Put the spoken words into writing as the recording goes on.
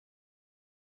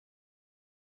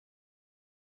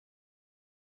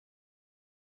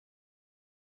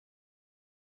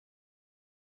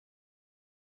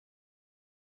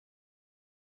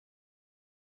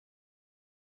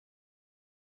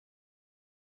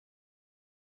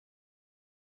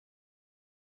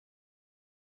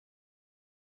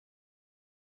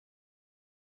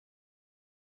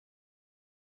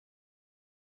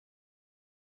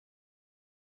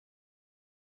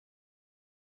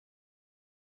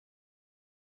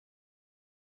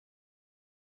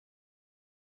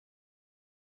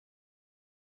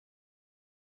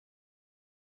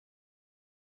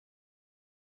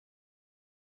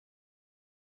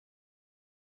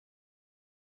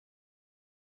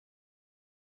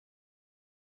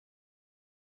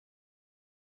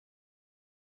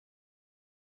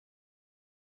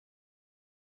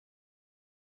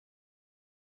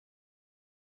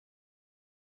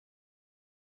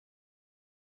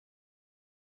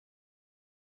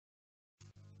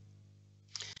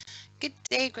Good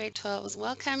day, grade 12s.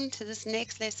 Welcome to this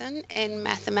next lesson in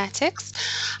mathematics.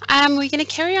 We're going to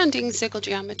carry on doing circle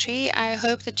geometry. I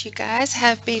hope that you guys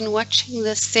have been watching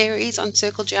this series on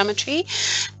circle geometry.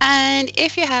 And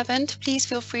if you haven't, please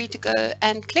feel free to go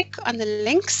and click on the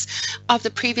links of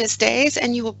the previous days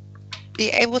and you will be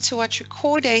able to watch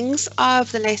recordings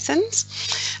of the lessons.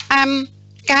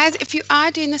 Guys, if you are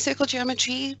doing the circle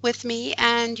geometry with me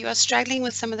and you are struggling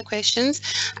with some of the questions,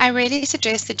 I really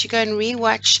suggest that you go and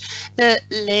re-watch the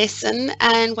lesson.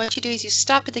 And what you do is you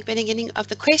stop at the beginning of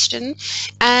the question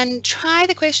and try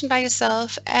the question by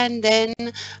yourself and then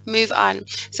move on.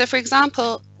 So for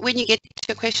example, when you get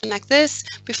to a question like this,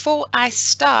 before I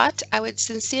start, I would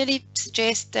sincerely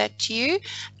suggest that you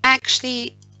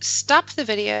actually stop the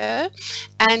video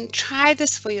and try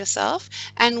this for yourself,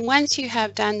 and once you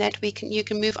have done that, you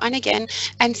can move on again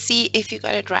and see if you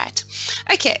got it right.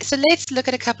 Okay, so let's look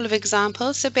at a couple of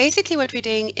examples. So basically what we're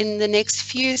doing in the next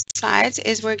few slides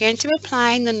is we're going to be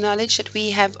applying the knowledge that we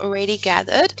have already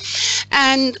gathered,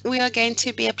 and we are going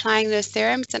to be applying those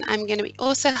theorems, and I'm going to be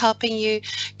also helping you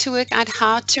to work out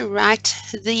how to write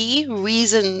the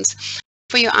reasons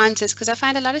for your answers, because I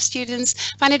find a lot of students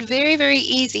find it very, very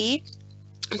easy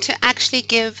to actually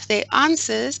give their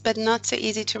answers, but not so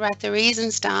easy to write the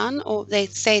reasons down, or they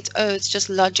say it's just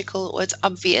logical or it's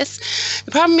obvious.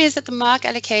 The problem is that the mark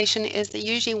allocation is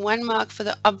usually 1 mark for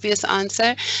the obvious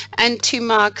answer and 2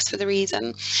 marks for the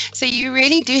reason. So you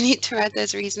really do need to write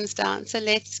those reasons down. So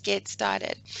let's get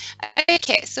started.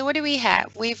 Okay, so what do we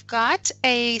have? We've got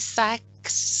a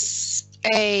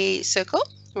circle,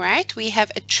 right? We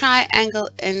have a triangle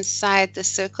inside the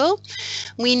circle.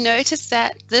 We notice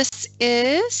that this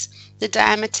is the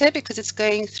diameter because it's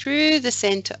going through the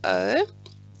center O.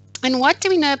 And what do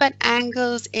we know about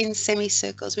angles in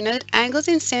semicircles? We know that angles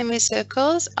in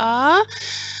semicircles are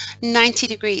 90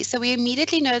 degrees. So we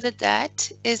immediately know that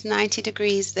that is 90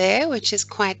 degrees there, which is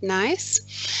quite nice.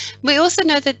 We also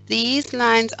know that these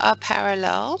lines are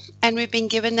parallel, and we've been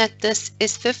given that this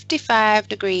is 55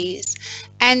 degrees.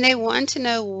 And they want to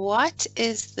know, what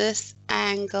is this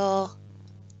angle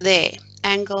there,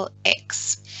 angle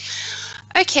X?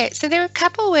 Okay, so there are a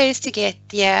couple ways to get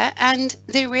there, and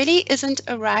there really isn't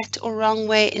a right or wrong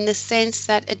way, in the sense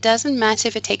that it doesn't matter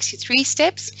if it takes you 3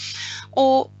 steps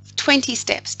or 20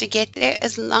 steps to get there,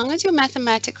 as long as your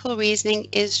mathematical reasoning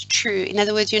is true. In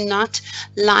other words, you're not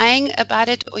lying about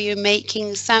it or you're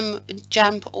making some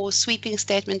jump or sweeping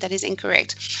statement that is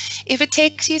incorrect. If it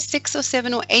takes you 6 or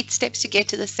 7 or 8 steps to get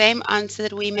to the same answer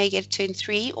that we may get to in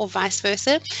 3, or vice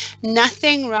versa,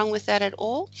 nothing wrong with that at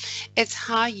all. It's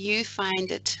how you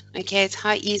find it. Okay, it's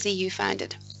how easy you find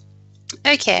it.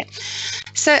 Okay,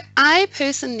 so I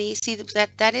personally see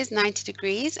that that is 90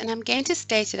 degrees, and I'm going to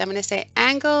state it. I'm going to say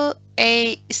angle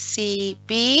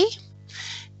ACB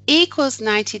equals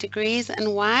 90 degrees.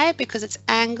 And why? Because it's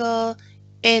angle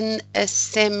in a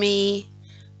semicircle.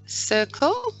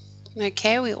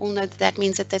 Okay, we all know that that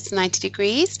means that that's 90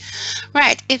 degrees.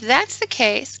 Right, if that's the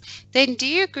case, then do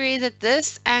you agree that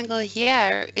this angle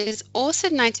here is also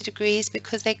 90 degrees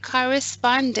because they're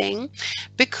corresponding,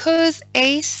 because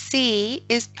AC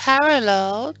is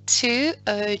parallel to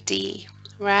OD,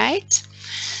 right?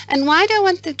 And why do I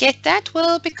want to get that?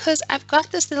 Well, because I've got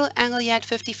this little angle here at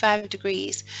 55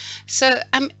 degrees. So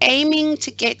I'm aiming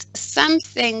to get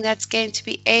something that's going to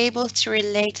be able to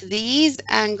relate these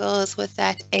angles with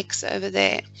that X over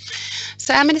there.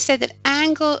 So I'm going to say that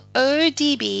angle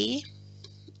ODB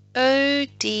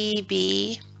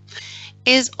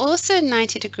is also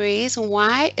 90 degrees.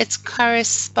 Why? It's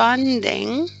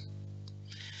corresponding.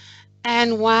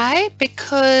 And why?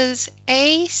 Because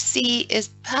AC is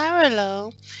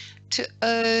parallel to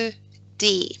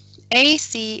OD.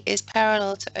 AC is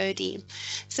parallel to OD.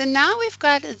 So now we've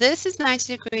got, this is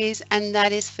 90 degrees and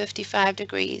that is 55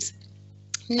 degrees.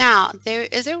 Now, there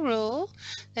is a rule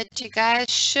that you guys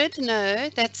should know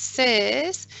that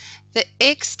says the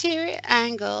exterior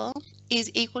angle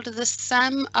is equal to the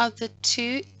sum of the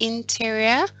 2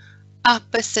 interior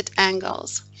opposite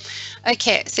angles.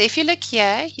 Okay, so if you look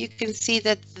here, you can see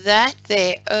that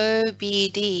there,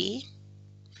 OBD,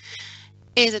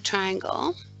 is a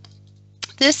triangle.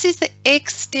 This is the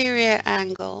exterior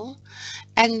angle,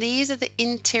 and these are the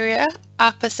interior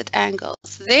opposite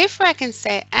angles. Therefore, I can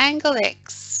say angle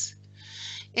X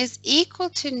is equal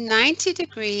to 90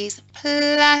 degrees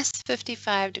plus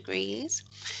 55 degrees,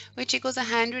 which equals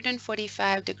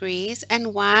 145 degrees.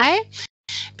 And why?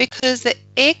 Because the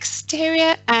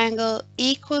exterior angle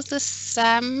equals the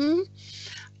sum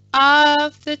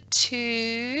of the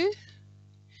 2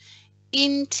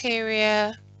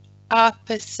 interior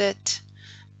opposite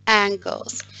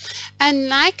angles. And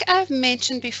like I've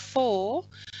mentioned before,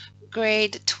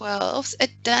 grade 12s,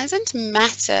 it doesn't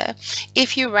matter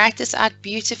if you write this out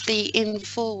beautifully in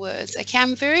full words. Okay,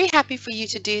 I'm very happy for you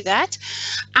to do that.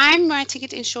 I'm writing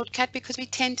it in shortcut because we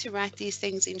tend to write these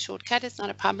things in shortcut. It's not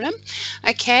a problem.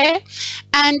 Okay,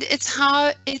 and it's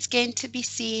how it's going to be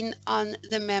seen on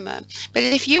the memo. But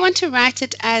if you want to write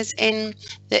it as in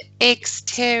the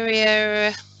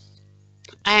exterior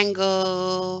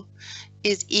angle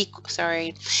is equal,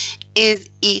 is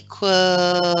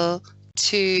equal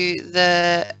to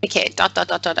the, okay, dot, dot,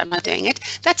 dot, dot, I'm not doing it.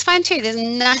 That's fine too. There's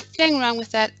nothing wrong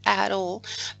with that at all.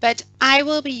 But I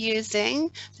will be using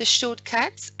the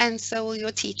shortcuts, and so will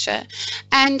your teacher,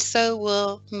 and so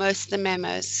will most of the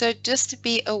memos. So just to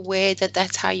be aware that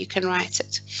that's how you can write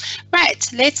it. Right,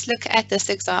 let's look at this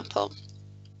example.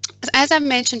 As I've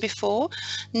mentioned before,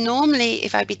 normally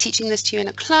if I'd be teaching this to you in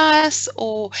a class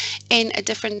or in a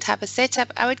different type of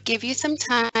setup, I would give you some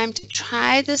time to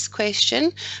try this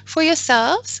question for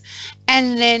yourselves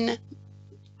and then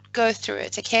go through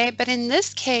it, okay? But in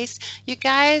this case, you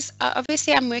guys,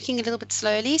 obviously I'm working a little bit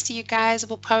slowly, so you guys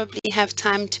will probably have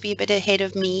time to be a bit ahead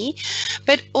of me.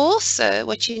 But also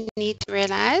what you need to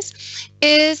realize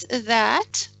is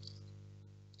that,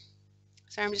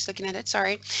 sorry, I'm just looking at it.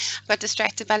 Sorry, I got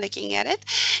distracted by looking at it.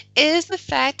 Is the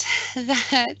fact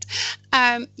that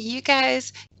you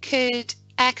guys could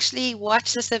actually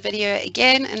watch this video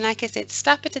again, and like I said,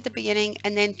 stop it at the beginning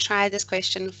and then try this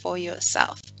question for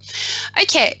yourself.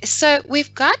 Okay, so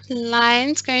we've got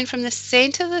lines going from the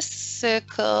center of the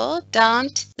circle down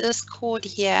to this chord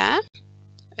here.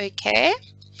 Okay.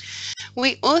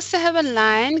 We also have a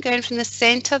line going from the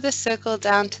center of the circle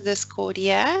down to this chord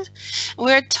here.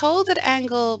 We're told that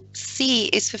angle C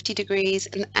is 50 degrees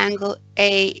and angle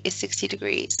A is 60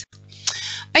 degrees.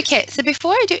 Okay, so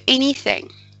before I do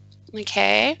anything,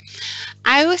 okay,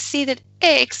 I will see that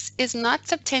X is not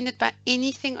subtended by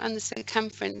anything on the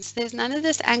circumference. There's none of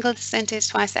this angle to the center is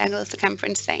twice the angle of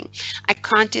circumference thing. I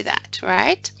can't do that,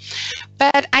 right?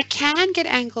 But I can get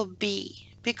angle B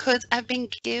because I've been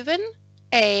given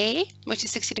A, which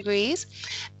is 60 degrees.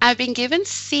 I've been given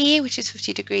C, which is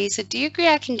 50 degrees. So do you agree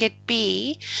I can get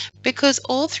B? Because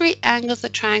all three angles of the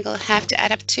triangle have to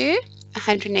add up to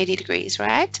 180 degrees,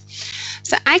 right?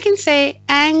 So I can say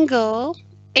angle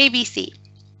ABC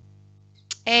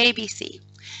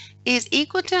is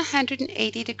equal to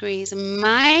 180 degrees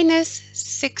minus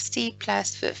 60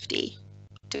 plus 50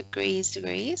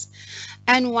 degrees.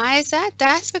 And why is that?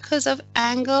 That's because of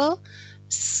angle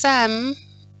sum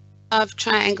of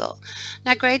triangle.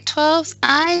 Now grade 12s,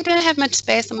 I don't have much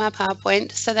space on my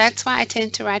PowerPoint, so that's why I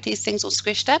tend to write these things all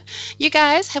squished up. You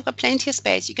guys have got plenty of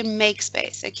space. You can make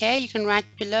space, okay? You can write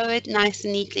below it nice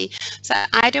and neatly. So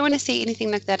I don't want to see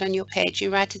anything like that on your page. You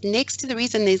write it next to the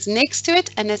reason there's next to it,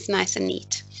 and it's nice and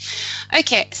neat.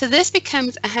 Okay, so this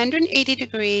becomes 180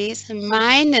 degrees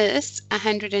minus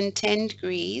 110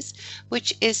 degrees,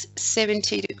 which is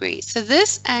 70 degrees. So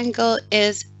this angle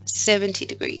is 70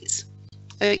 degrees.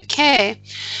 Okay,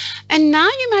 and now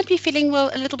you might be feeling, well,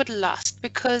 a little bit lost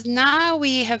because now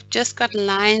we have just got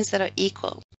lines that are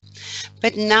equal.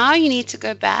 But now you need to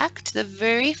go back to the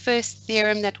very first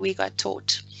theorem that we got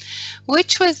taught,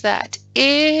 which was that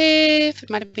if, it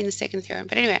might have been the second theorem,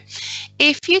 but anyway,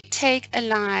 if you take a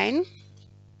line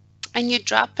and you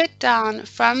drop it down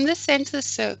from the center of the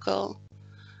circle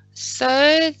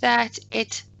so that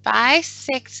it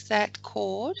bisects that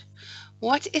chord,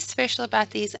 what is special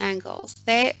about these angles?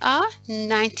 They are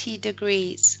 90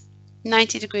 degrees.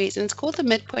 90 degrees, and it's called the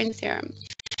midpoint theorem.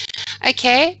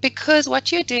 Okay, because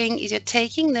what you're doing is you're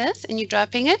taking this and you're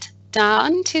dropping it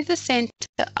down to the center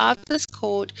of this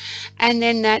chord, and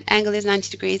then that angle is 90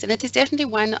 degrees. And it is definitely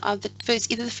one of the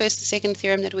first, either the first or second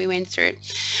theorem that we went through.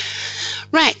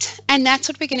 Right, and that's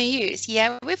what we're going to use.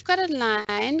 Yeah, we've got a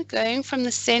line going from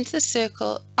the center of the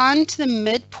circle onto the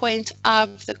midpoint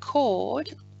of the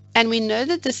chord. And we know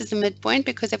that this is a midpoint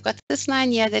because I've got this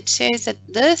line here that shows that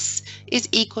this is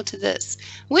equal to this,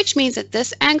 which means that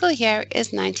this angle here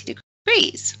is 90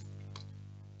 degrees.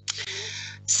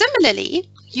 Similarly,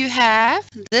 you have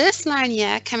this line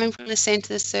here coming from the center of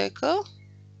the circle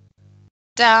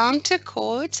down to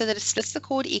chord so that it splits the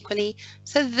chord equally.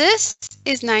 So this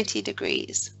is 90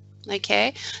 degrees.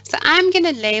 Okay, so I'm going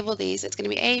to label these. It's going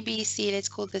to be A, B, C. Let's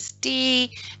call this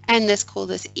D, and let's call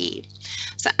this E.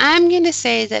 So I'm going to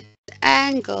say that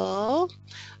angle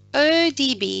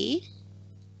ODB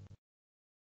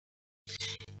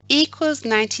equals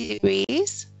 90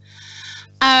 degrees.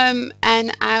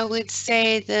 And I would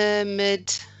say the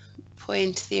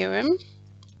midpoint theorem,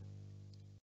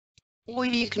 or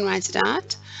you can write it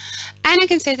out. And I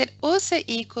can say that also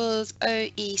equals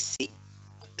OEB,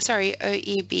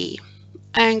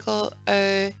 angle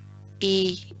OEB.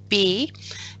 AEB.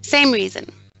 Same reason.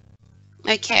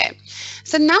 Okay,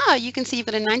 so now you can see you've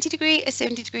got a 90 degree, a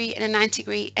 70 degree, and a 90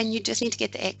 degree, and you just need to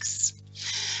get the x.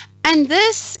 And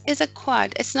this is a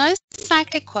quad. It's not a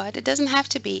cyclic quad. It doesn't have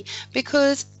to be,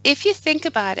 because if you think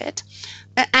about it,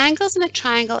 the angles in a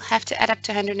triangle have to add up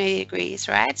to 180 degrees,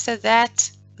 right? So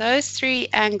that those three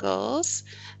angles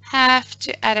have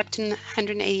to add up to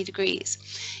 180 degrees.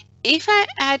 If I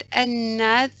add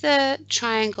another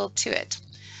triangle to it,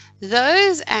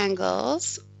 those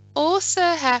angles also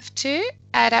have to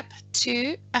add up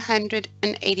to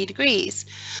 180 degrees.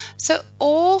 So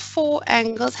all four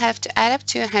angles have to add up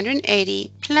to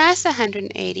 180 plus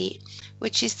 180,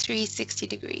 which is 360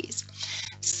 degrees.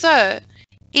 So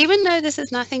even though this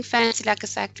is nothing fancy like a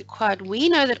cyclic quad, we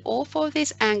know that all four of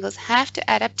these angles have to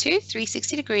add up to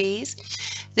 360 degrees.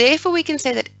 Therefore, we can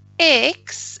say that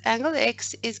x, angle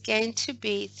x, is going to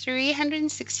be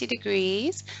 360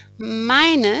 degrees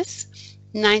minus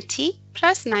 90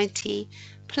 plus 90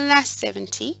 plus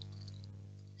 70,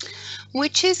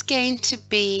 which is going to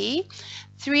be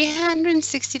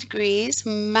 360 degrees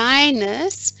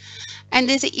minus, and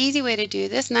there's an easy way to do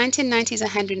this, 90 and 90 is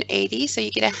 180, so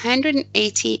you get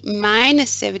 180 minus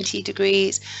 70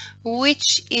 degrees,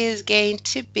 which is going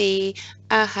to be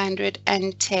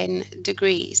 110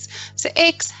 degrees. So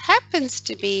x happens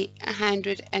to be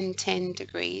 110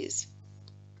 degrees.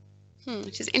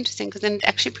 Which is interesting, because then it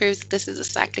actually proves that this is a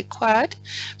cyclic quad,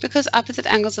 because opposite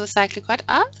angles of a cyclic quad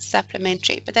are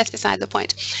supplementary, but that's beside the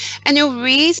point. And your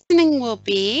reasoning will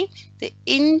be the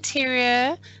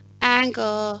interior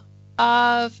angle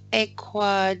of a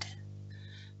quad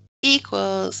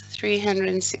equals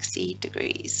 360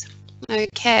 degrees.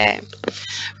 Okay,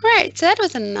 right, so that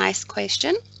was a nice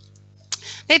question.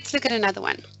 Let's look at another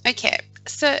one. Okay,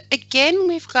 so again,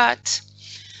 we've got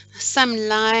some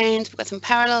lines, we've got some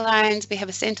parallel lines, we have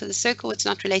a center of the circle, it's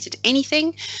not related to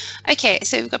anything. Okay,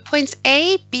 so we've got points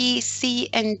A, B, C,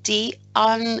 and D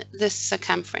on the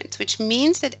circumference, which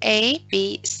means that A,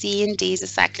 B, C, and D is a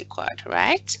cyclic quad,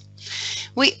 right?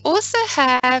 We also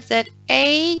have that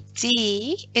AD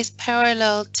is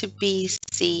parallel to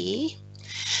BC,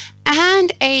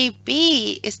 and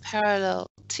AB is parallel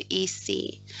to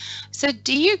EC. So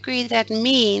do you agree that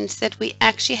means that we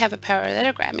actually have a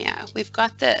parallelogram here? We've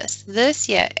got this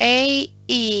here,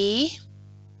 AE,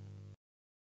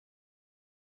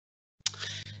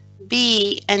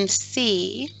 B, and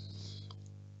C.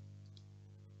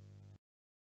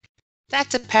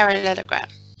 That's a parallelogram.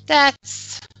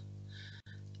 That's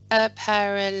a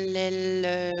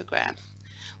parallelogram.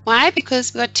 Why?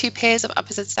 Because we've got two pairs of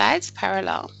opposite sides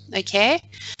parallel, okay?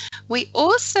 We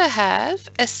also have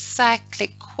a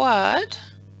cyclic quad,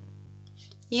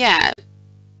 yeah,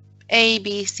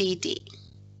 ABCD.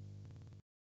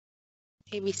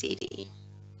 ABCD.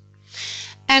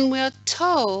 And we're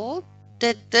told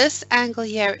that this angle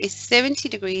here is 70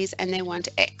 degrees and they want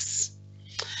x.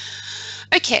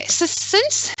 Okay, so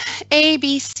since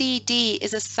ABCD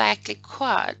is a cyclic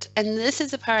quad and this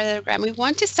is a parallelogram, we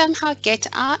want to somehow get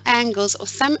our angles or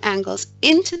some angles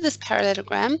into this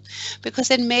parallelogram, because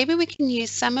then maybe we can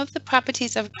use some of the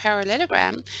properties of a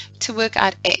parallelogram to work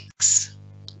out x.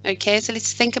 Okay, so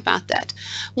let's think about that.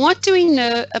 What do we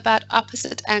know about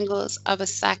opposite angles of a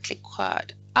cyclic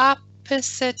quad?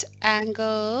 Opposite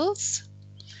angles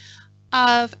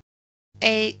of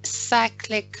a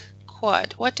cyclic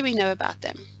quad. What do we know about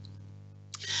them?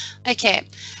 Okay,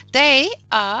 they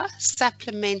are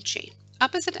supplementary.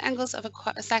 Opposite angles of a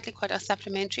cyclic quad are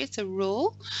supplementary. It's a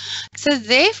rule. So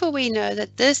therefore we know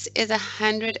that this is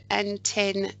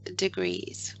 110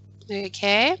 degrees.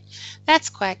 Okay,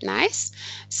 that's quite nice.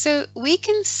 So we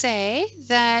can say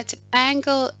that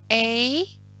angle ABC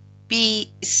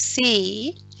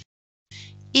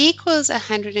equals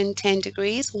 110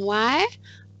 degrees. Why?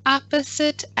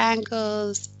 Opposite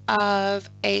angles of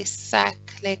a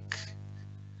cyclic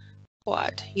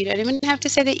quad. You don't even have to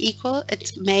say they're equal.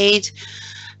 It's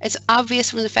obvious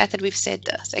from the fact that we've said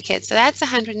this. Okay, so that's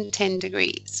 110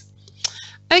 degrees.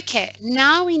 Okay,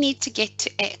 now we need to get to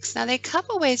x. Now there are a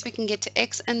couple ways we can get to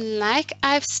x, and like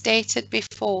I've stated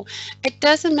before, it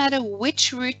doesn't matter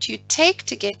which route you take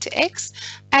to get to x,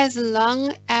 as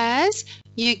long as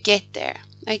you get there.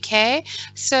 Okay,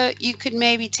 so you could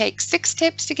maybe take 6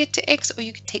 steps to get to x, or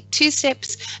you could take 2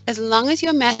 steps. As long as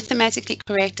you're mathematically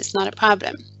correct, it's not a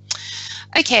problem.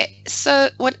 Okay, so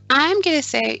what I'm going to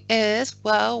say is,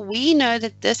 well, we know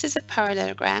that this is a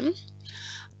parallelogram.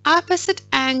 Opposite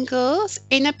angles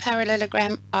in a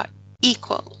parallelogram are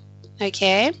equal.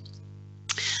 Okay,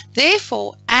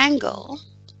 therefore angle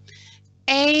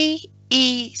AEC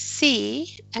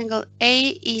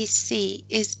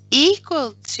is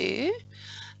equal to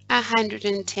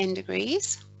 110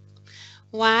 degrees.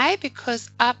 Why? Because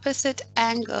opposite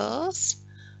angles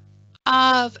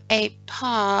of a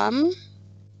palm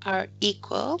are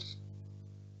equal.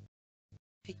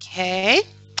 Okay.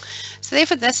 So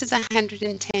therefore this is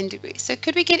 110 degrees. So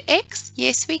could we get X?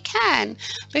 Yes, we can,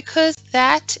 because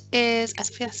that is, I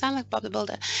sound like Bob the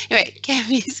Builder. Anyway,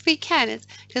 yes, we can,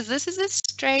 because this is a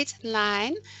straight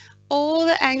line. All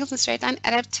the angles in a straight line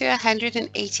add up to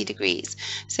 180 degrees.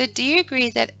 So do you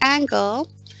agree that angle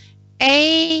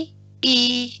AED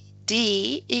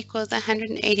equals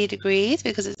 180 degrees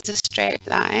because it's a straight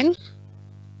line?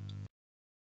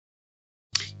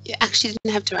 You actually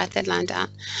didn't have to write that line down,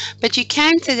 but you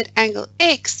can say that angle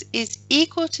X is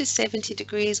equal to 70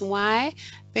 degrees. Why?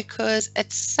 Because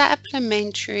it's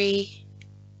supplementary.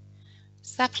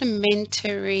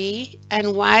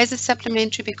 And why is it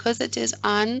supplementary? Because it is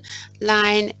on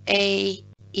line AED.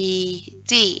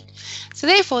 So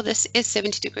therefore this is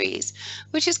 70 degrees,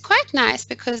 which is quite nice,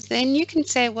 because then you can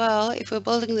say, well, if we're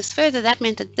building this further, that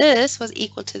meant that this was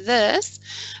equal to this,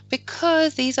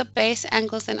 because these are base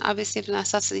angles, then obviously an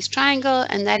isosceles triangle,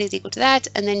 and that is equal to that,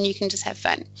 and then you can just have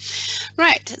fun.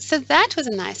 Right, so that was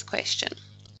a nice question.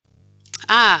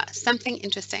 Something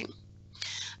interesting.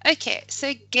 Okay, so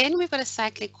again, we've got a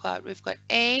cyclic quad. We've got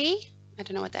I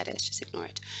don't know what that is, just ignore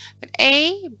it. But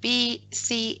A, B,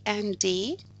 C, and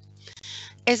D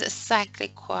is a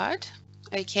cyclic quad.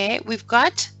 Okay, we've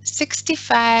got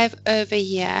 65 over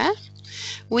here.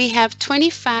 We have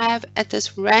 25 at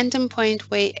this random point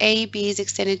where AB is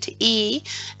extended to E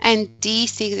and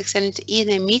DC is extended to E, and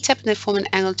they meet up and they form an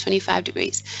angle of 25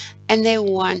 degrees. And they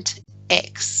want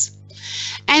X.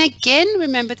 And again,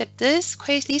 remember that these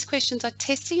questions are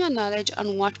testing your knowledge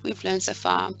on what we've learned so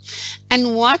far.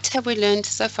 And what have we learned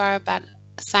so far about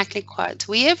cyclic quads?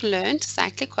 We have learned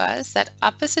cyclic quads that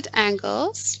opposite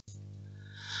angles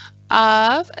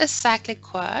of a cyclic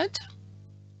quad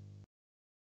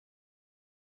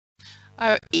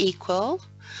are equal.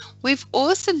 We've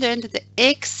also learned that the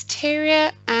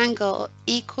exterior angle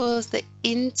equals the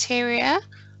interior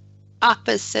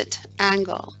opposite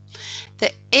angle.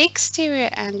 The exterior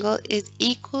angle is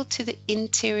equal to the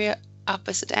interior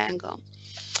opposite angle.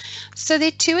 So there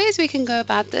are two ways we can go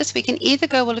about this. We can either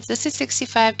go, well, if this is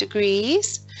 65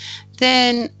 degrees,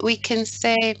 then we can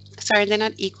say, sorry, they're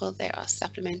not equal, they are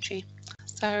supplementary.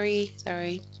 Sorry.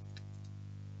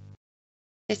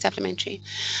 They're supplementary.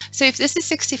 So if this is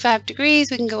 65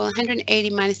 degrees, we can go 180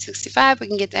 minus 65, we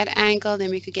can get that angle, then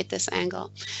we could get this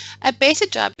angle. A better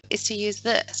job is to use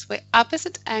this, where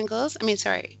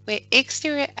where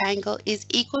exterior angle is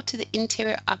equal to the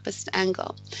interior opposite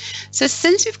angle. So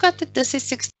since we've got that this is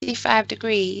 65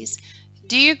 degrees,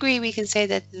 do you agree we can say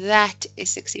that that is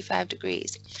 65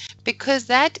 degrees? Because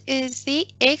that is the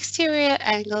exterior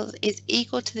angle is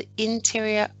equal to the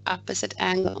interior opposite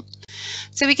angle.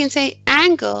 So we can say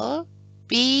angle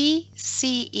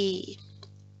BCE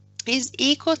is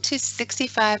equal to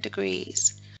 65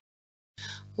 degrees.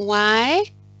 Why?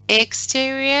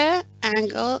 Exterior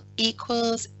angle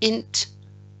equals int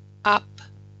op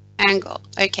angle.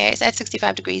 Okay, so that's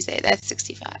 65 degrees there. That's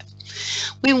 65.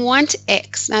 We want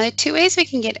X. Now, there are two ways we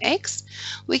can get X.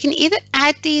 We can either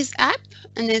add these up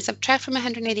and then subtract from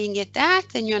 180 and get that.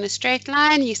 Then you're on a straight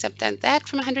line. You subtract that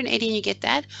from 180 and you get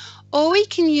that. Or we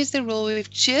can use the rule we've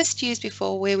just used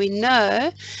before, where we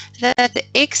know that the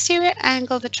exterior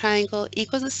angle of the triangle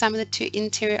equals the sum of the two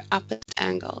interior opposite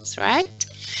angles, right?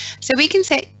 So we can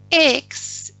say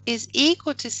X is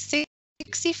equal to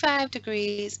 65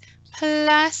 degrees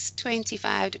plus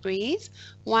 25 degrees.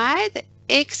 Why? The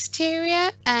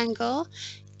exterior angle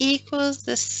equals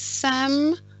the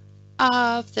sum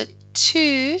of the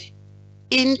two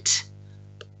int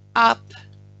op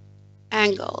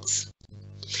angles.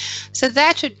 So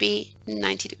that would be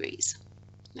 90 degrees.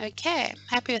 Okay,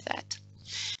 happy with that.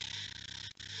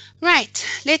 Right,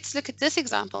 let's look at this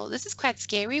example. This is quite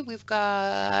scary. We've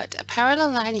got a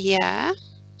parallel line here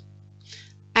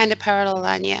and a parallel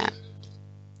line here.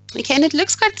 Okay, and it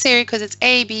looks quite scary because it's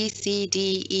A, B, C,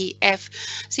 D, E, F.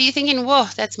 So you're thinking, whoa,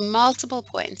 that's multiple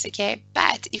points, okay?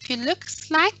 But if you look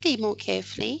slightly more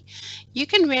carefully, you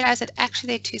can realize that actually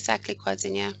there are two cyclic quads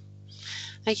in here.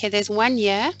 Okay, there's one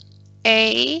here,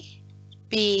 A,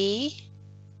 B,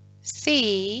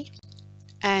 C,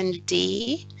 and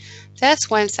D. That's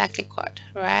one cyclic quad,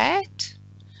 right?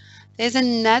 There's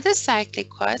another cyclic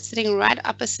quad sitting right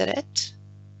opposite it,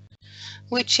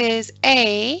 which is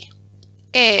A,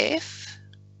 F,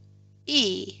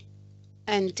 E,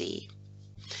 and D.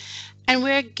 And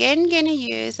we're again going to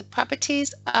use the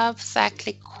properties of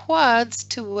cyclic quads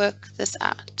to work this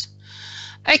out.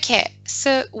 Okay,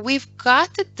 so we've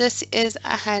got that this is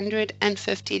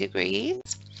 150 degrees,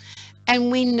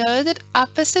 and we know that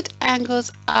opposite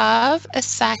angles of a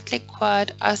cyclic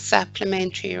quad are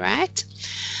supplementary, right?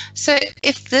 So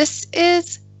if this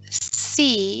is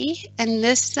C and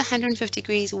this is 150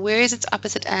 degrees, where is its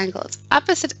opposite angle? Its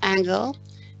opposite angle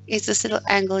is this little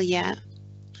angle here.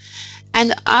 And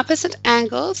the opposite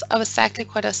angles of a cyclic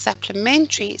quad are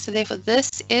supplementary, so therefore this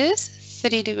is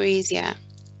 30 degrees here.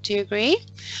 Do you agree?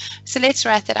 So let's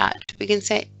write that out. We can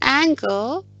say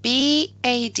angle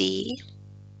BAD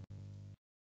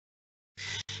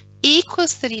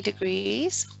equals 30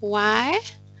 degrees. Why?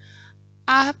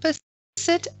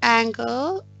 Opposite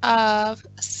angle of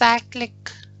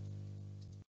cyclic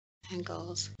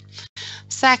angles.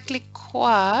 Cyclic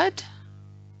quad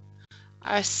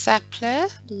are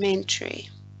supplementary.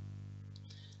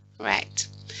 Right.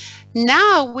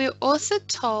 Now we're also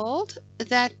told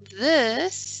that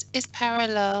this is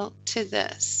parallel to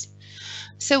this.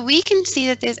 So we can see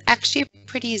that there's actually a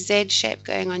pretty Z shape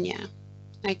going on here.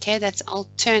 Okay, that's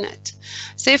alternate.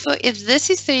 So therefore, if this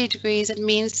is 30 degrees, it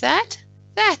means that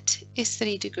that is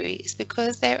 30 degrees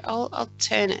because they're all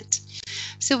alternate.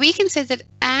 So we can say that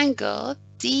angle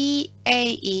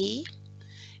DAE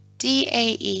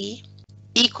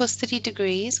equals 30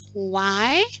 degrees.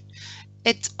 Why?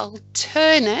 It's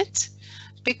alternate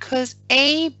because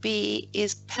AB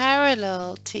is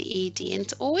parallel to ED. And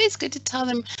it's always good to tell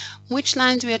them which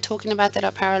lines we are talking about that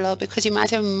are parallel, because you might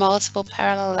have multiple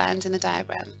parallel lines in the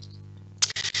diagram.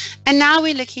 And now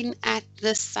we're looking at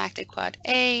this cyclic quad,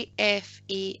 A, F,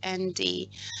 E, and D.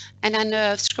 And I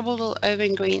know I've scribbled all over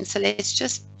in green, so let's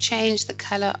just change the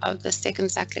color of the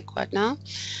second cyclic quad now.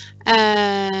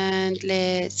 And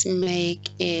let's make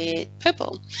it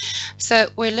purple. So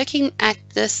we're looking at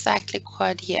this cyclic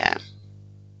quad here.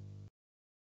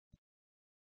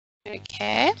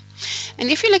 Okay, and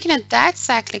if you're looking at that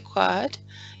cyclic quad,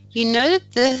 you know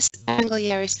that this angle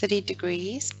here is 30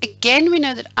 degrees. Again, we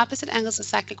know that opposite angles of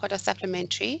cyclic quad are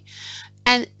supplementary.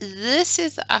 And this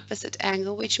is the opposite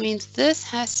angle, which means this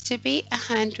has to be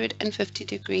 150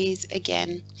 degrees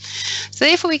again. So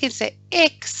therefore we can say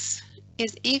X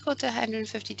is equal to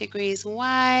 150 degrees.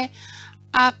 Y,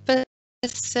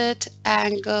 opposite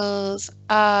angles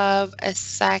of a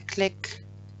cyclic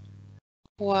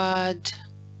quad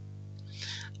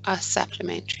are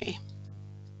supplementary.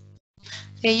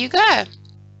 There you go.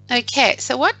 Okay,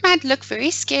 so what might look very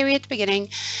scary at the beginning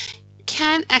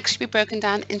can actually be broken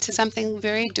down into something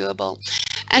very doable.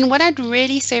 And what I'd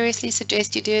really seriously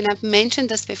suggest you do, and I've mentioned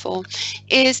this before,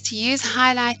 is to use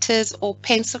highlighters or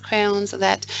pencil crayons or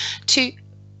that to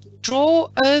draw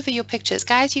over your pictures.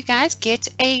 Guys, you guys get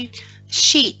a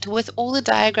sheet with all the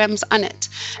diagrams on it,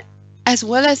 as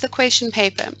well as the question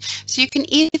paper. So you can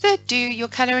either do your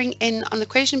coloring in on the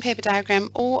question paper diagram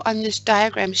or on this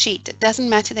diagram sheet. It doesn't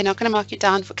matter. They're not going to mark you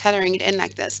down for coloring it in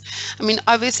like this. I mean,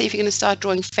 obviously, if you're going to start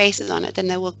drawing faces on it, then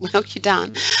they will mark you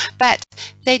down. But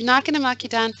they're not going to mark you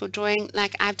down for drawing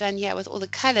like I've done here with all the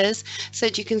colors so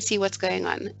that you can see what's going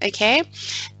on. Okay?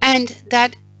 And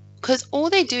that, because all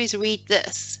they do is read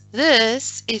this.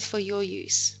 This is for your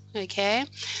use. Okay,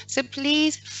 so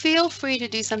please feel free to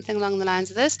do something along the lines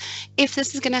of this if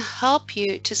this is going to help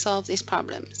you to solve these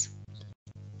problems.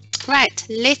 Right,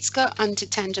 let's go on to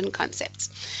tangent concepts.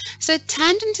 So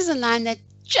tangent is a line that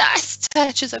just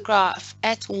touches a graph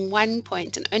at one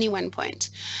point and only one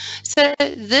point. So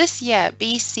this here,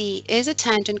 BC, is a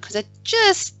tangent because it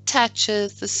just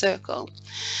touches the circle.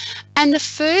 And the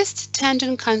first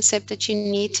tangent concept that you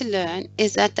need to learn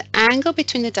is that the angle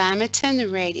between the diameter and the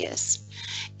radius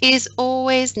is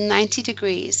always 90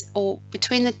 degrees, or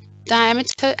between the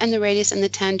diameter and the radius and the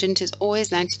tangent is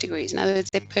always 90 degrees. In other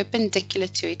words, they're perpendicular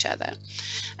to each other.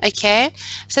 Okay,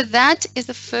 so that is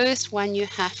the first one you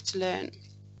have to learn.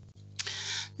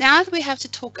 Now we have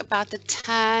to talk about the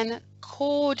tan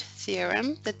chord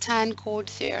theorem, the tan chord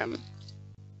theorem.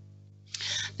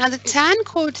 Now the tan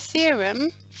chord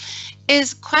theorem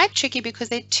is quite tricky because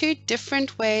there are two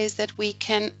different ways that we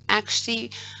can actually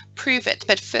prove it.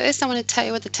 But first I want to tell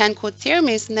you what the tan chord theorem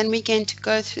is, and then we're going to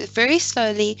go through very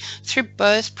slowly through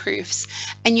both proofs,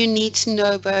 and you need to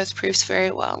know both proofs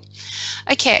very well.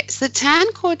 Okay, so the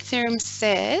tan chord theorem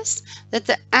says that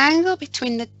the angle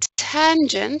between the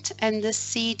tangent, and the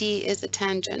CD is the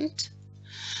tangent,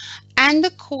 and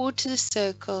the chord to the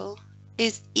circle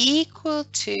is equal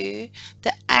to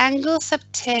the angle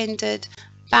subtended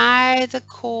by the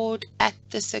chord at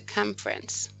the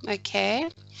circumference. Okay,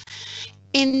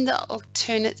 in the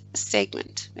alternate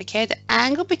segment. Okay, the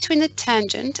angle between the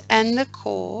tangent and the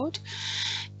chord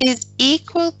is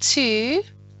equal to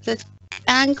the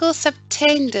angle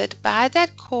subtended by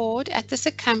that chord at the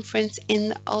circumference in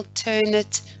the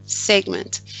alternate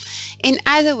segment. In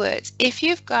other words, if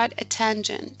you've got a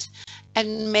tangent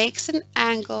and makes an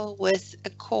angle with a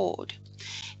chord,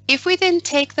 if we then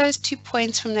take those 2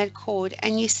 points from that chord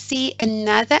and you see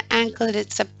another angle that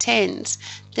it subtends,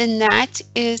 then that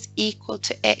is equal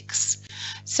to x.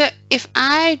 So if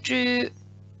I drew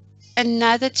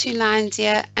another 2 lines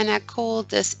here and I call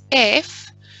this F,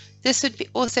 this would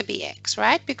also be x,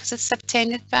 right? Because it's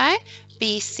subtended by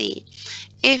BC.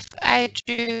 If I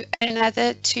drew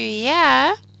another 2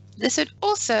 here, this would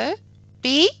also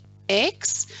be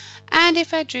x. And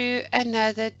if I drew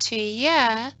another 2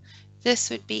 here, this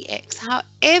would be x.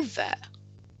 However,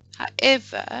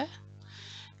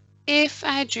 if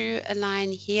I drew a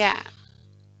line here,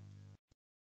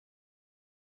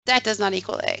 that does not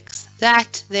equal x.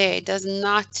 That there does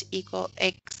not equal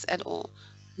x at all.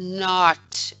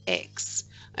 Not x.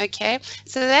 Okay,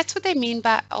 so that's what they mean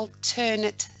by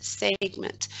alternate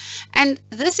segment. And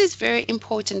this is very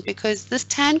important because this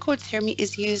tan chord theorem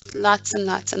is used lots and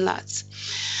lots and lots.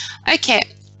 Okay,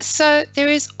 so there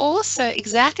is also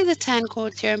exactly the tan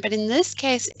chord theorem, but in this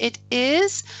case it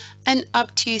is an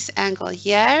obtuse angle.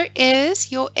 Here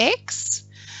is your x,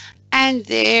 and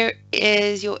there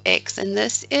is your x, and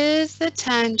this is the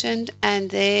tangent, and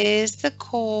there's the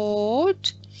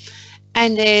chord,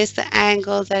 and there's the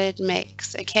angle that it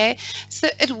makes. Okay, so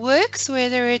it works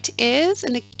whether it is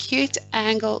an acute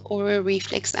angle or a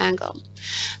reflex angle.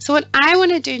 So what I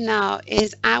want to do now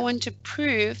is I want to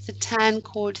prove the tan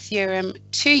chord theorem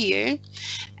to you,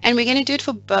 and we're going to do it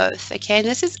for both. Okay, and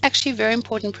this is actually a very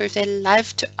important proof. They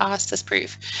love to ask this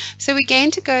proof. So we're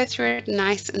going to go through it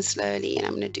nice and slowly, and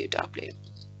I'm going to do dark blue.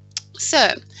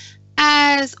 So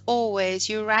as always,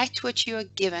 you write what you are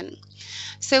given.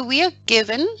 So we are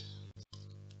given,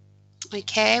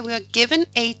 okay, we are given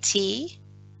AT,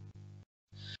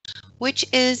 which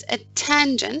is a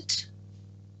tangent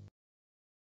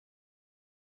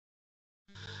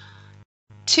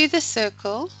to the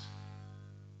circle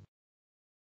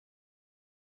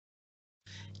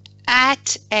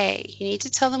at A. You need to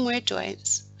tell them where it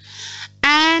joins.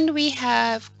 And we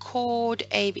have chord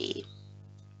AB.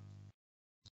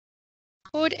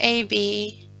 Chord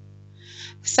AB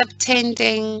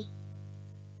subtending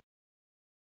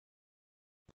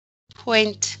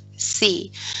point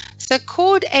C. So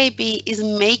chord AB is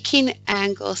making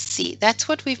angle C. That's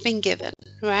what we've been given,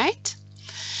 right?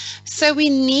 So we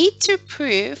need to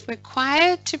prove,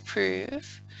 required to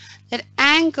prove, that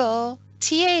angle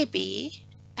TAB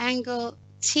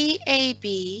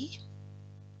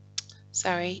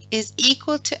is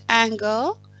equal to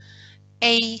angle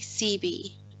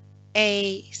ACB.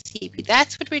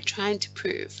 That's what we're trying to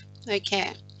prove.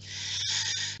 Okay.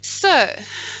 So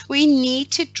we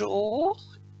need to draw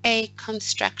a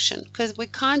construction because we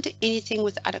can't do anything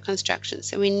without a construction.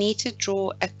 So we need to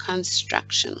draw a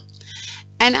construction.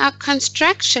 And our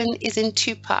construction is in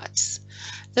 2 parts.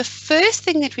 The first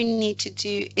thing that we need to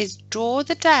do is draw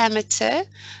the diameter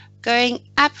going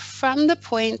up from the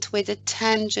point where the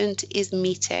tangent is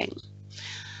meeting.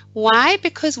 Why?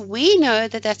 Because we know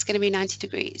that that's going to be 90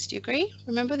 degrees. Do you agree?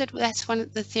 Remember that that's one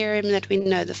of the theorem that we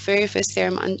know, the very first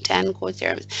theorem on tan chord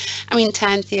theorems.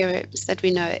 Tan theorems that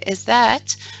we know is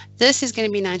that this is going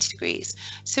to be 90 degrees.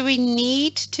 So we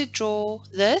need to draw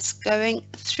this going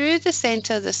through the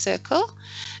center of the circle,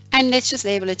 and let's just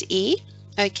label it E.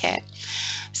 Okay.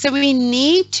 So we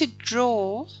need to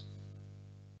draw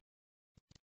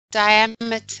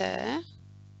diameter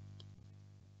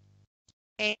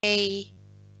AE,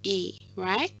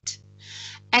 right?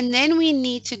 And then we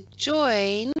need to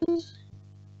join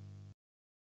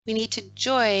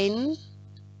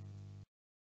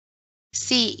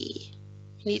CE.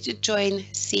 We need to join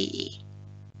CE.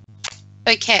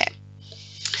 Okay.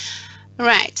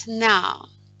 Right. Now,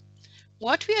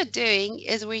 what we are doing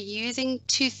is we're using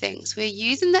 2 things. We're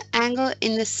using the angle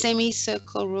in the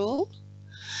semicircle rule,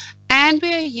 and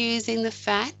we're using the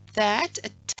fact that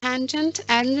a tangent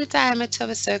and the diameter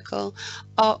of a circle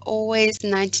are always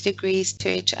 90 degrees to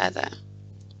each other.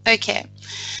 Okay,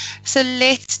 so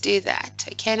let's do that.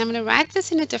 Okay, and I'm going to write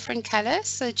this in a different color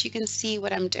so that you can see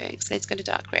what I'm doing. So let's go to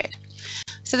dark red.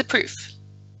 So the proof.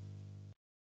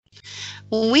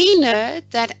 We know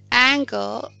that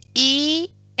angle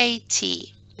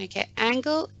EAT, okay,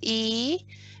 angle EAT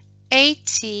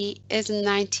is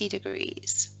 90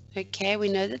 degrees. Okay, we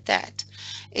know that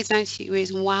is 90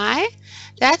 degrees. Why?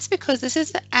 That's because this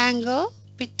is the angle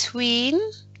between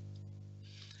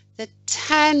the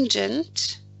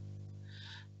tangent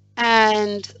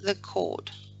and the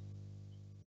chord.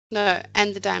 No,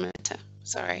 and the diameter,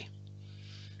 sorry.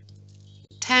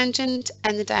 tangent,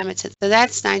 and the diameter. So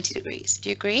that's 90 degrees. Do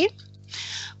you agree?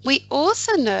 We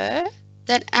also know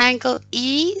that angle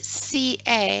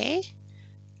ECA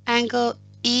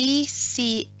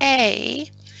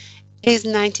is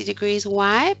 90 degrees.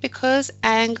 Why? Because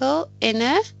angle in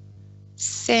a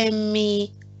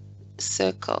semicircle.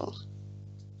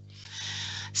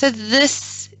 So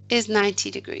this is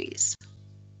 90 degrees.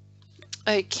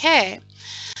 Okay.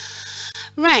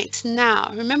 Right,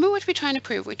 now remember what we're trying to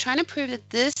prove. We're trying to prove that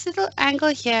this little angle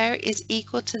here is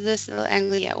equal to this little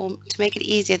angle here, or to make it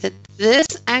easier, that this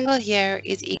angle here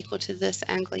is equal to this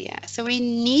angle here. So we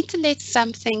need to let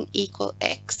something equal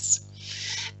x.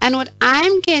 And what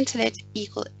I'm going to let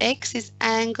equal x is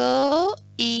angle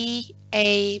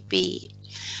EAB.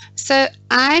 So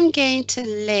I'm going to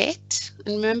let,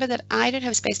 and remember that I don't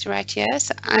have space to write here,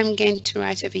 so I'm going to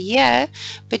write over here,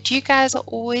 but you guys are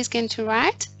always going to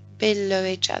write below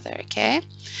each other, okay?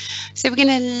 So we're going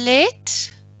to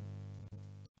let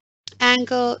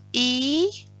angle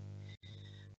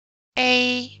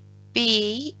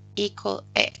EAB equal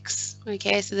x,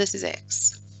 okay? So this is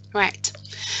x, right?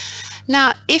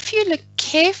 Now, if you look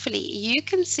carefully, you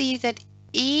can see that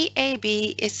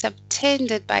EAB is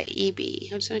subtended by EB.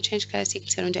 I'm just going to change color so you can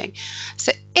see what I'm doing.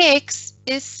 So X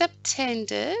is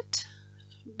subtended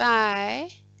by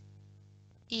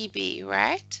EB,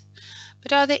 right?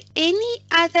 But are there any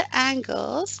other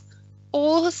angles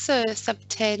also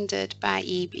subtended by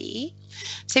EB?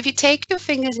 So if you take your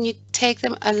fingers and you take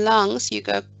them along, so you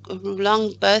go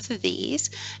along both of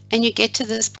these, and you get to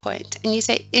this point, and you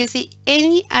say, is there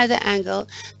any other angle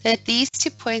that these 2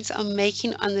 points are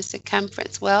making on the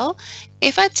circumference? Well,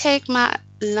 if I take my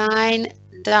line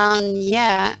down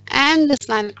here and this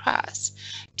line across,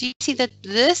 do you see that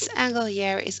this angle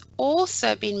here is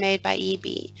also being made by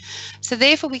EB? So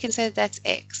therefore we can say that that's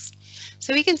x.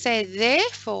 So we can say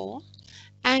therefore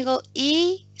angle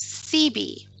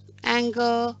ECB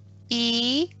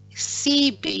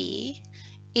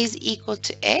is equal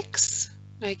to x,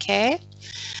 okay?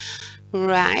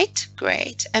 Right,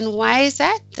 great. And why is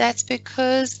that? That's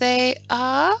because they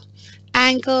are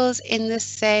angles in the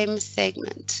same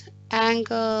segment.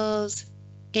 Angles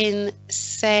in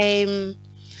same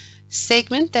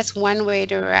segment, that's one way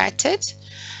to write it.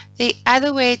 The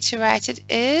other way to write it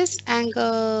is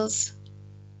angles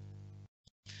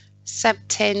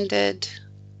subtended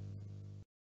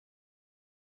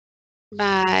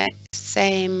by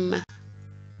same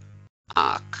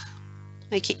arc.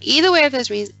 Okay, either way of those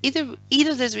reasons, either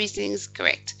of those reasons is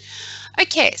correct.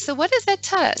 Okay, so what does that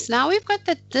tell us? Now we've got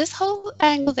that this whole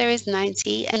angle there is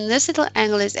 90 and this little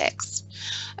angle is x.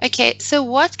 Okay, so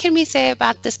what can we say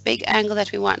about this big angle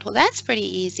that we want? Well, that's pretty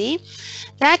easy.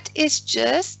 That is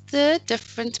just the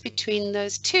difference between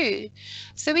those two.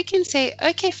 So we can say,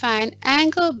 okay, fine,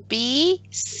 angle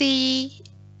BCA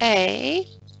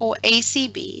or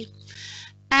ACB,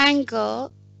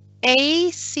 angle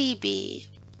ACB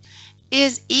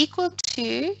is equal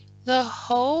to the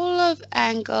whole of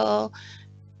angle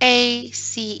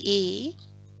ACE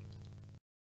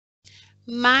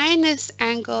minus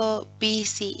angle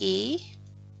BCE,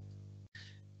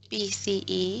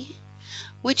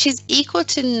 which is equal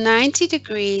to 90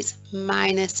 degrees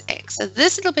minus x. So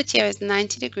this little bit here is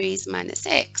 90 degrees minus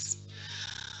x.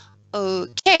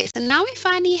 Okay, so now we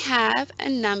finally have a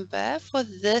number for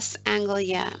this angle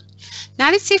here.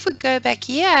 Now let's see if we go back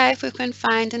here, if we can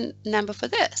find a number for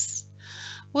this.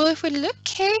 Well, if we look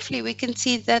carefully, we can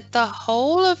see that the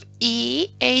whole of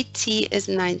EAT is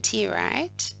 90,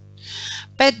 right?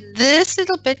 But this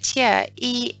little bit here,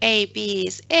 EAB,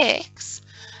 is x.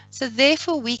 So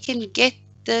therefore, we can get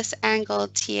this angle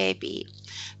TAB.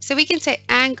 So we can say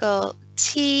angle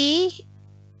TAB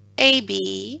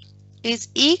is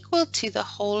equal to the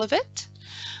whole of it,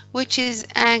 which is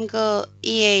angle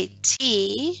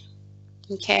EAT,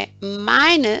 okay,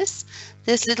 minus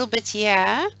this little bit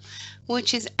here,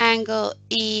 which is angle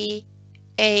EAB,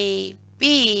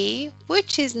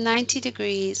 which is 90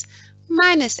 degrees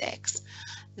minus x.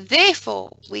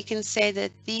 Therefore, we can say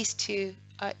that these two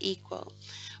are equal.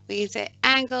 We can say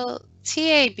angle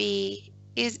TAB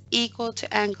is equal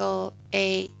to angle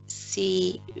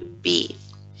ACB.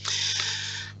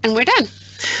 And we're done.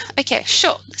 Okay,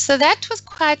 sure. So that was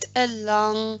quite a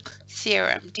long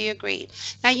theorem. Do you agree?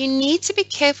 Now you need to be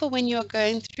careful when you're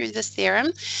going through this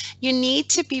theorem. You need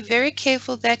to be very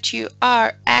careful that you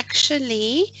are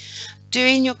actually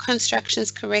doing your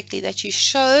constructions correctly, that you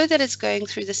show that it's going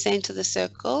through the center of the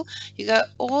circle. You go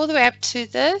all the way up to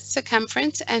the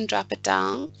circumference and drop it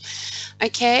down.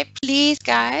 Okay, please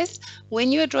guys,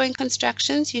 when you're drawing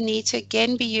constructions, you need to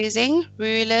again be using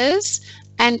rulers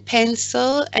and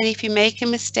pencil, and if you make a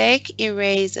mistake,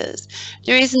 erasers.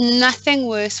 There is nothing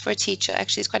worse for a teacher.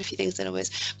 Actually, there's quite a few things that are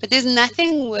worse, but there's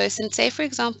nothing worse. And say, for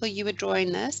example, you were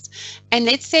drawing this, and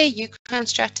let's say you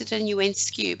constructed and you went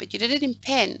skew, but you did it in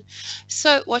pen.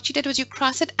 So what you did was you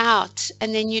cross it out,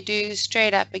 and then you do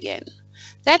straight up again.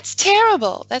 That's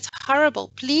terrible. That's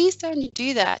horrible. Please don't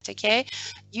do that, okay?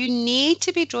 You need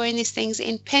to be drawing these things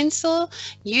in pencil,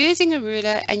 using a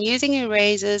ruler and using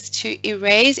erasers to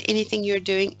erase anything you're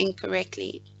doing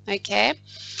incorrectly, okay?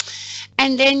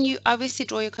 And then you obviously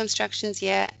draw your constructions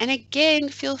here. And again,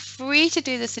 feel free to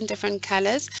do this in different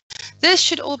colors. This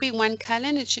should all be one color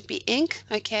and it should be ink,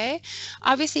 okay?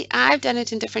 Obviously, I've done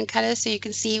it in different colors so you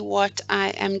can see what I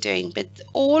am doing. But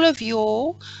all of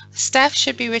your stuff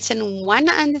should be written one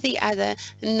under the other,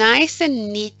 nice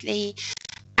and neatly,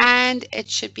 and it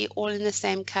should be all in the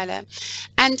same color.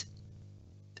 And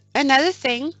another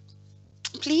thing,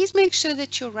 please make sure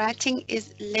that your writing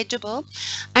is legible.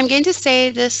 I'm going to say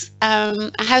this, I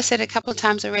have said it a couple of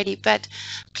times already, but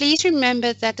please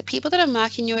remember that the people that are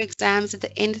marking your exams at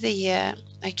the end of the year,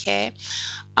 okay,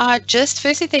 are just,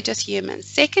 firstly, they're just humans.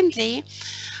 Secondly,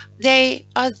 they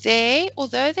are there,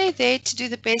 although they're there to do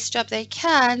the best job they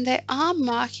can, they are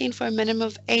marking for a minimum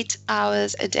of 8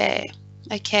 hours a day.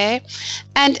 Okay,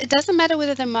 and it doesn't matter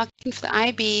whether they're marking for the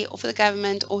IB or for the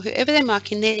government or whoever they're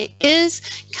marking, there is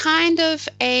kind of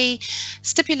a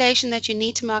stipulation that you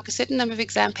need to mark a certain number of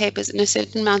exam papers in a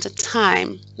certain amount of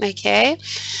time, okay?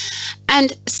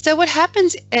 And so what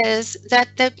happens is that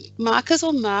the markers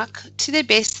will mark to their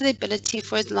best of their ability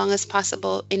for as long as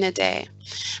possible in a day.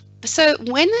 So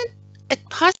when it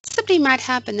possibly might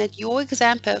happen that your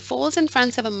exam paper falls in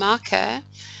front of a marker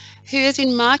who has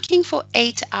been marking for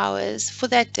 8 hours for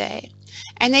that day,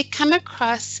 and they come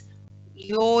across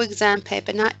your exam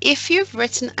paper. Now, if you've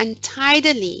written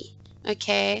untidily,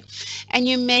 okay, and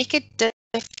you make it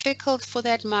difficult for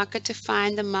that marker to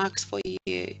find the marks for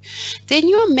you, then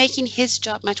you're making his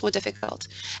job much more difficult.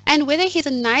 And whether he's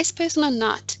a nice person or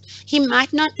not, he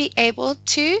might not be able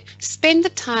to spend the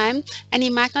time, and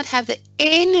he might not have the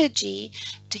energy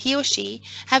to, he or she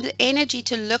have the energy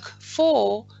to look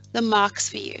for the marks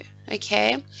for you,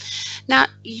 okay? Now,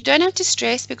 you don't have to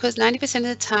stress, because 90% of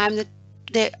the time that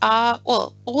there are,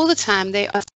 well, all the time there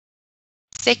are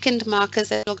second markers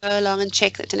that will go along and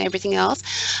check it and everything else,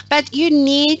 but you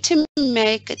need to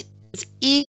make it as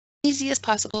easy as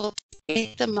possible to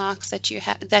get the marks that you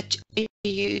have, that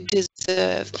you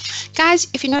deserve. Guys,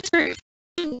 if you know the proof,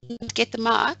 get the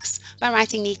marks by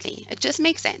writing neatly. It just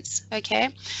makes sense,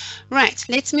 okay? Right,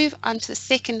 let's move on to the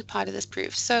second part of this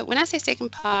proof. So when I say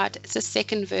second part, it's the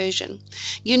second version.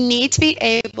 You need to be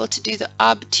able to do the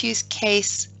obtuse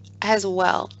case as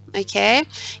well, okay?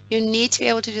 You need to be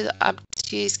able to do the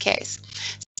obtuse case.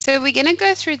 So we're going to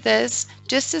go through this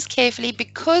just as carefully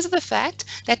because of the fact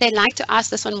that they like to ask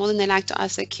this one more than they like to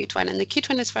ask the cute one. And the cute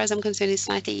one, as far as I'm concerned, is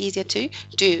slightly easier to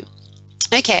do.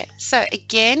 Okay, so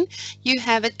again, you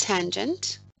have a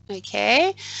tangent,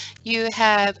 okay? You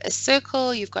have a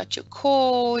circle, you've got your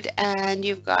chord, and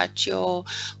you've got your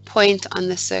point on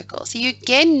the circle. So you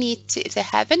again need to, if they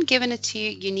haven't given it to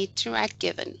you, you need to write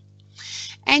given.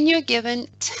 And you're given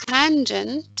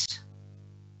tangent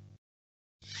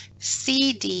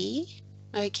CD,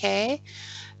 okay,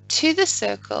 to the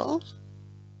circle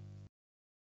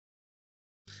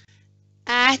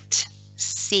at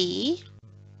C,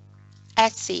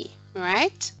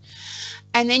 right?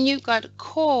 And then you've got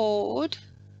chord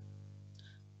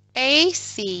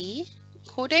AC,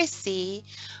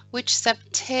 which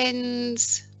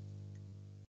subtends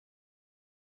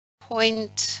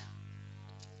point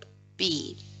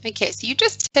B. Okay, so you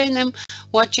just tell them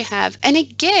what you have. And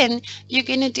again, you're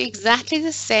going to do exactly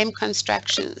the same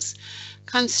constructions.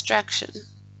 Construction.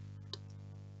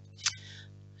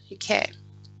 Okay,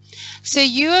 so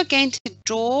you are going to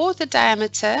draw the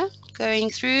diameter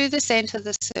going through the center of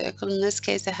the circle. In this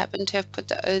case, I happen to have put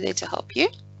the O there to help you.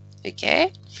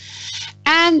 Okay,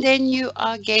 and then you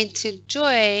are going to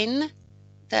join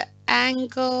the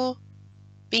angle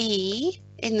B,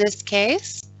 in this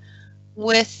case,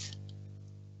 with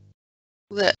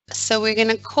this. So we're going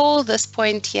to call this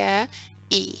point here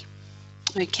E.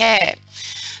 Okay,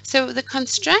 so the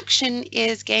construction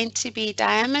is going to be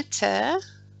diameter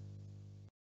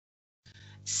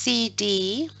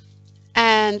CD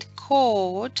and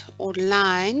chord or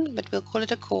line, but we'll call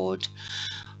it a chord,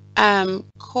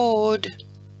 chord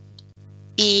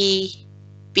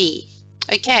EB.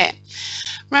 Okay,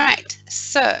 right,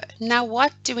 so now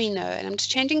what do we know? And I'm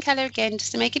just changing color again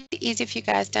just to make it easy for you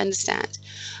guys to understand.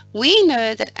 We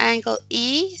know that angle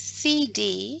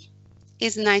ECD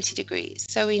is 90 degrees,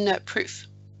 so we know proof.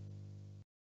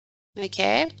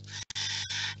 okay,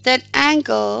 that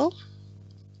angle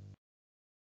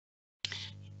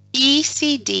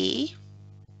ECD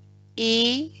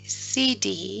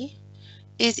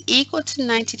is equal to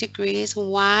 90 degrees.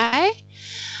 Why?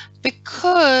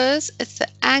 Because it's the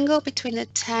angle between the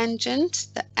tangent,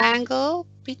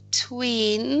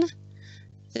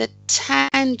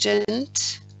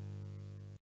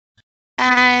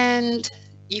 and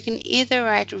you can either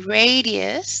write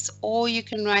radius or you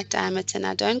can write diameter.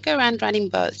 Now don't go around writing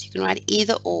both. You can write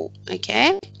either or,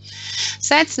 okay?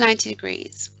 So that's 90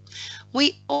 degrees.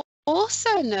 We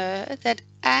also know that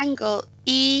angle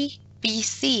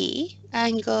EBC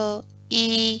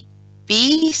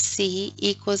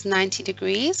equals 90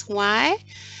 degrees. Why?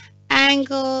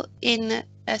 Angle in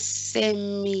a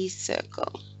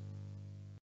semicircle.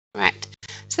 Right,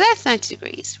 so that's 90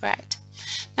 degrees, right?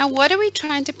 Now what are we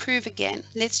trying to prove again?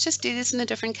 Let's just do this in a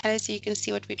different color so you can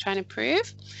see what we're trying to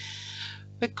prove.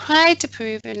 Required to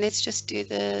prove, and let's just do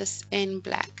this in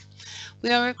black.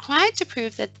 We are required to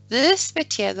prove that this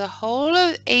bit here, the whole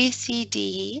of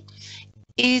ACD,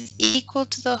 is equal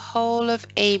to the whole of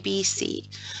ABC.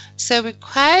 So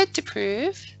required to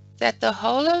prove that the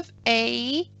whole of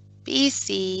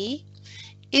ABC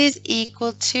is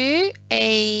equal to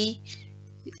ACD.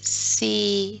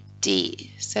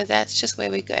 So that's just where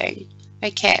we're going.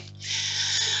 Okay.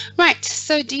 Right,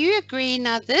 so do you agree?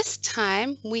 Now this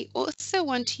time we also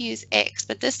want to use X,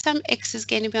 but this time X is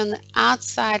going to be on the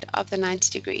outside of the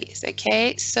 90 degrees,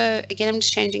 okay? So again, I'm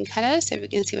just changing color so we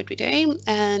can see what we're doing,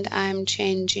 and I'm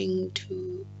changing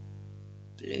to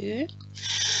blue,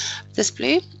 this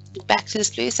blue, back to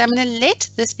this blue. So I'm going to let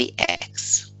this be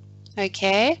X,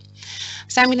 okay?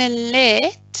 So I'm going to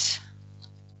let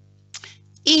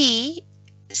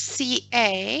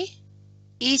ECA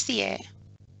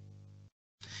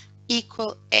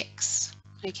equal X,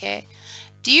 okay?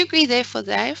 Do you agree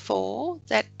therefore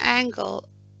that angle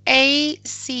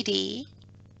ACD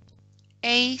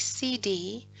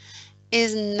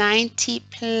is 90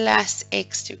 plus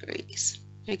X degrees,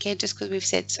 okay? Just because we've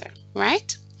said so,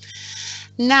 right?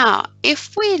 Now,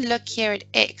 if we look here at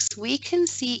X, we can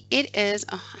see it is,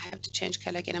 oh, I have to change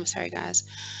color again, I'm sorry guys.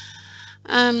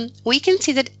 We can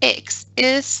see that X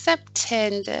is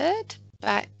subtended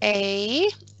by A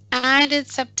and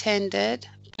it's subtended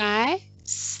by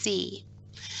C.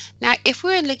 Now, if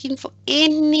we were looking for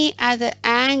any other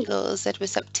angles that were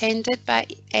subtended by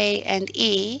A and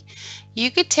E, you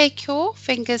could take your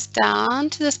fingers down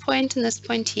to this point and this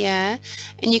point here,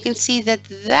 and you can see that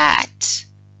that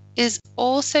is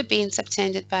also being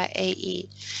subtended by AE.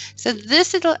 So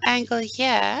this little angle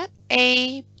here,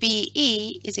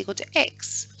 ABE, is equal to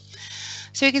X.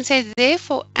 So we can say,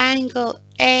 therefore, angle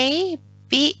ABE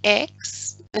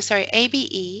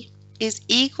is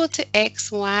equal to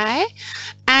XY,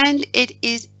 and it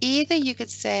is either, you could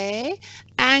say,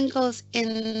 angles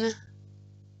in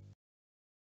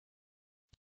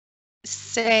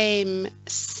same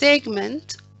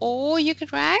segment, or you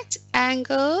could write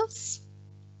angles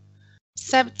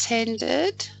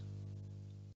subtended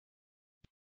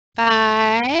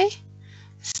by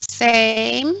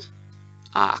same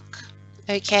arc.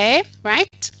 Okay,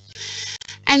 right?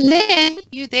 And then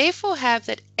you therefore have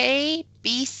that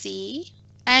ABC,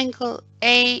 angle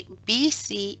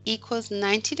ABC equals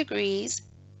 90 degrees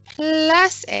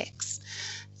plus X.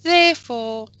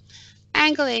 Therefore,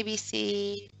 angle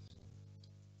ABC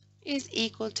is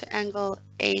equal to angle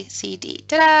ACD.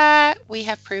 Ta-da! We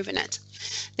have proven it.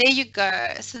 There you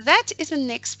go. So that is the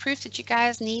next proof that you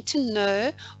guys need to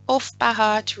know off by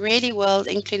heart really well,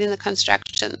 including the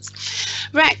constructions.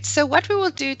 Right, so what we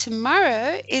will do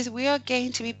tomorrow is we are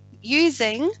going to be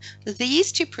using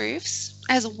these two proofs,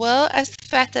 as well as the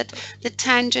fact that the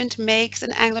tangent makes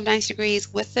an angle of 90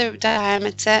 degrees with the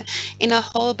diameter, in a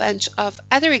whole bunch of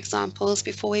other examples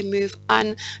before we move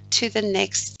on to the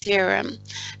next theorem.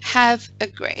 Have a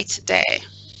great day.